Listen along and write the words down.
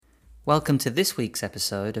Welcome to this week's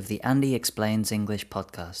episode of the Andy Explains English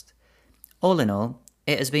podcast. All in all,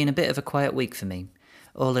 it has been a bit of a quiet week for me.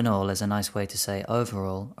 All in all is a nice way to say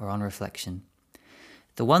overall or on reflection.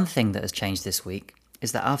 The one thing that has changed this week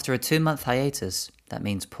is that after a 2-month hiatus, that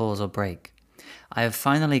means pause or break, I have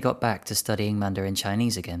finally got back to studying Mandarin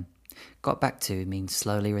Chinese again. Got back to means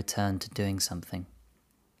slowly returned to doing something.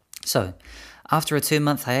 So, after a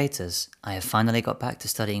 2-month hiatus, I have finally got back to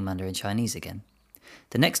studying Mandarin Chinese again.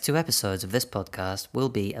 The next 2 episodes of this podcast will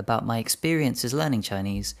be about my experiences learning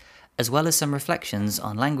Chinese, as well as some reflections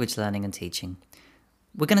on language learning and teaching.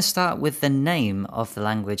 We're going to start with the name of the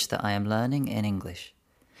language that I am learning in English.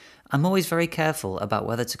 I'm always very careful about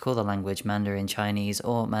whether to call the language Mandarin Chinese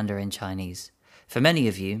or Mandarin Chinese. For many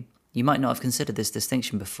of you, you might not have considered this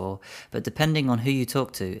distinction before, but depending on who you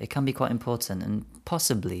talk to, it can be quite important and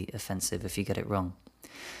possibly offensive if you get it wrong.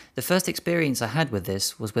 The first experience I had with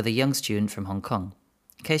this was with a young student from Hong Kong.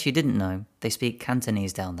 In case you didn't know, they speak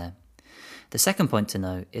Cantonese down there. The second point to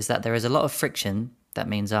note is that there is a lot of friction, that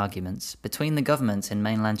means arguments, between the governments in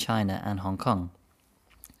mainland China and Hong Kong.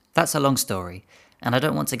 That's a long story, and I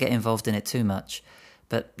don't want to get involved in it too much,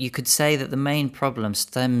 but you could say that the main problem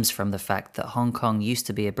stems from the fact that Hong Kong used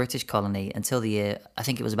to be a British colony until the year, I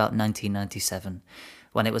think it was about 1997,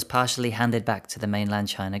 when it was partially handed back to the mainland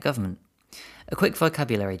China government. A quick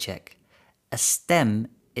vocabulary check. A stem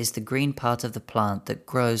is the green part of the plant that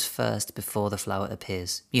grows first before the flower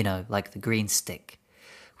appears. You know, like the green stick.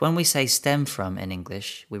 When we say stem from in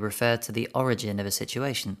English, we refer to the origin of a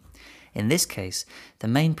situation. In this case, the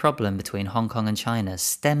main problem between Hong Kong and China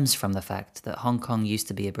stems from the fact that Hong Kong used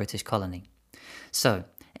to be a British colony. So,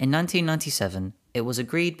 in 1997, it was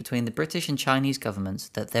agreed between the British and Chinese governments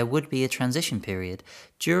that there would be a transition period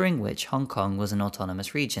during which Hong Kong was an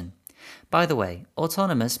autonomous region. By the way,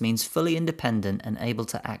 autonomous means fully independent and able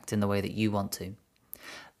to act in the way that you want to.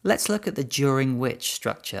 Let's look at the during which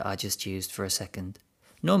structure I just used for a second.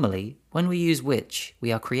 Normally, when we use which,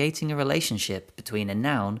 we are creating a relationship between a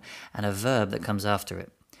noun and a verb that comes after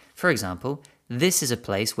it. For example, this is a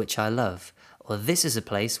place which I love, or this is a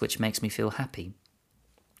place which makes me feel happy.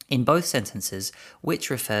 In both sentences, which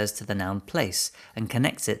refers to the noun place and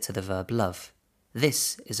connects it to the verb love.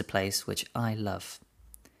 This is a place which I love.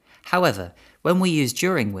 However, when we use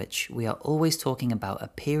during which, we are always talking about a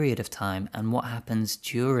period of time and what happens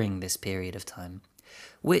during this period of time.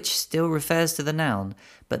 Which still refers to the noun,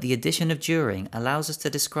 but the addition of during allows us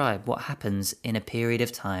to describe what happens in a period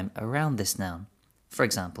of time around this noun. For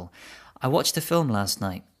example, I watched a film last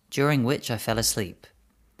night, during which I fell asleep.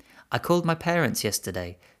 I called my parents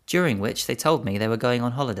yesterday, during which they told me they were going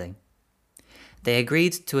on holiday. They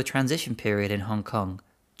agreed to a transition period in Hong Kong,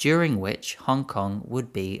 during which Hong Kong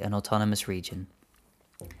would be an autonomous region.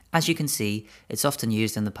 As you can see, it's often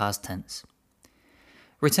used in the past tense.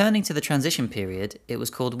 Returning to the transition period, it was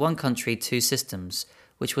called One Country, Two Systems,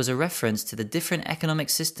 which was a reference to the different economic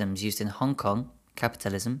systems used in Hong Kong,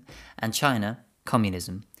 capitalism, and China,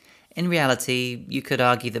 communism. In reality, you could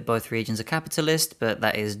argue that both regions are capitalist, but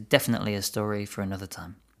that is definitely a story for another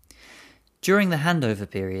time. During the handover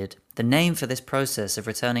period, the name for this process of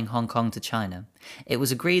returning Hong Kong to China, it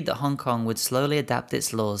was agreed that Hong Kong would slowly adapt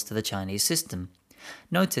its laws to the Chinese system.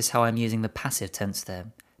 Notice how I'm using the passive tense there.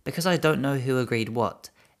 Because I don't know who agreed what,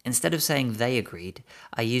 instead of saying they agreed,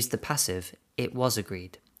 I used the passive, it was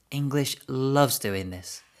agreed. English loves doing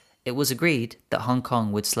this. It was agreed that Hong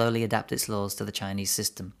Kong would slowly adapt its laws to the Chinese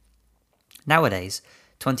system. Nowadays,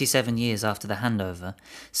 27 years after the handover,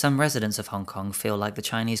 some residents of Hong Kong feel like the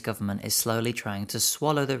Chinese government is slowly trying to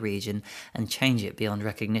swallow the region and change it beyond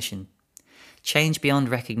recognition. Change beyond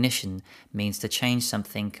recognition means to change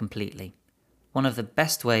something completely. One of the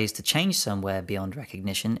best ways to change somewhere beyond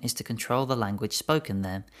recognition is to control the language spoken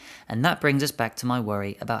there, and that brings us back to my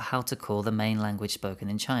worry about how to call the main language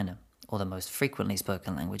spoken in China, or the most frequently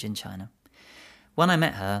spoken language in China. When I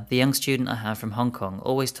met her, the young student I have from Hong Kong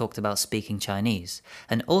always talked about speaking Chinese,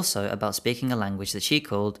 and also about speaking a language that she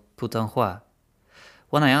called Putonghua.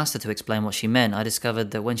 When I asked her to explain what she meant, I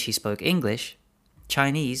discovered that when she spoke English,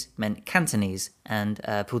 Chinese meant Cantonese, and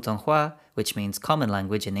Putonghua, which means common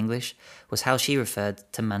language in English, was how she referred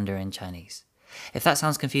to Mandarin Chinese. If that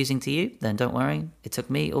sounds confusing to you, then don't worry, it took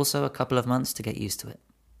me also a couple of months to get used to it.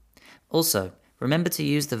 Also, remember to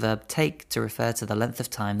use the verb take to refer to the length of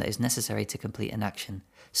time that is necessary to complete an action.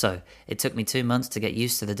 So, it took me 2 months to get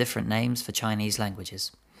used to the different names for Chinese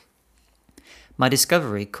languages. My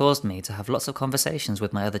discovery caused me to have lots of conversations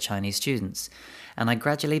with my other Chinese students, and I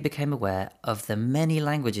gradually became aware of the many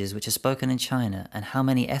languages which are spoken in China and how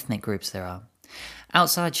many ethnic groups there are.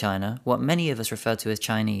 Outside China, what many of us refer to as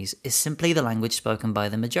Chinese is simply the language spoken by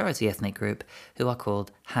the majority ethnic group, who are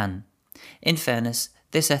called Han. In fairness,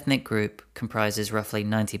 this ethnic group comprises roughly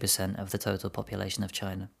 90% of the total population of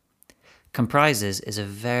China. Comprises is a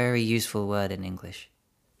very useful word in English.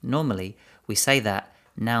 Normally, we say that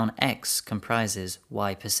noun X comprises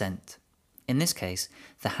Y%. In this case,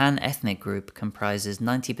 the Han ethnic group comprises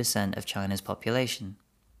 90% of China's population.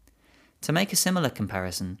 To make a similar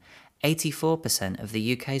comparison, 84% of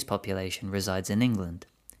the UK's population resides in England.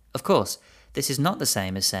 Of course, this is not the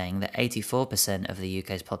same as saying that 84% of the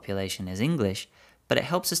UK's population is English, but it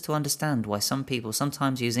helps us to understand why some people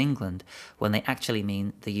sometimes use England when they actually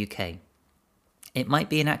mean the UK. It might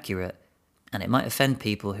be inaccurate, and it might offend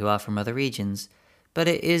people who are from other regions, but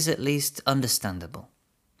it is at least understandable.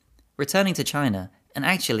 Returning to China, and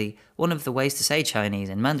actually one of the ways to say Chinese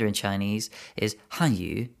in Mandarin Chinese is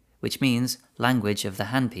Hanyu, which means language of the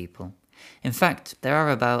Han people. In fact, there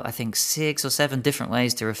are about, 6 or 7 different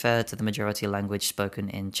ways to refer to the majority language spoken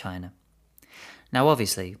in China. Now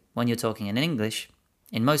obviously, when you're talking in English,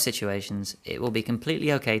 in most situations, it will be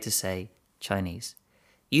completely okay to say Chinese.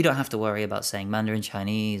 You don't have to worry about saying Mandarin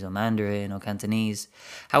Chinese or Mandarin or Cantonese.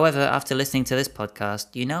 However, after listening to this podcast,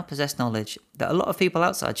 you now possess knowledge that a lot of people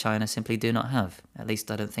outside China simply do not have. At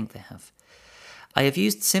least I don't think they have. I have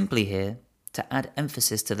used simply here to add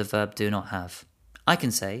emphasis to the verb do not have. I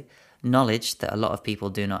can say knowledge that a lot of people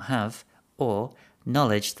do not have, or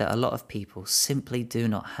knowledge that a lot of people simply do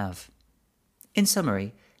not have. In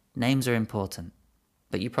summary, names are important,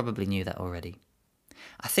 but you probably knew that already.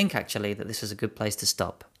 I think actually that this is a good place to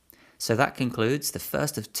stop. So that concludes the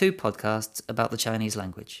first of 2 podcasts about the Chinese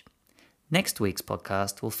language. Next week's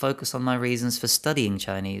podcast will focus on my reasons for studying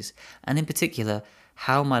Chinese, and in particular,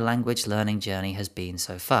 how my language learning journey has been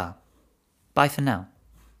so far. Bye for now.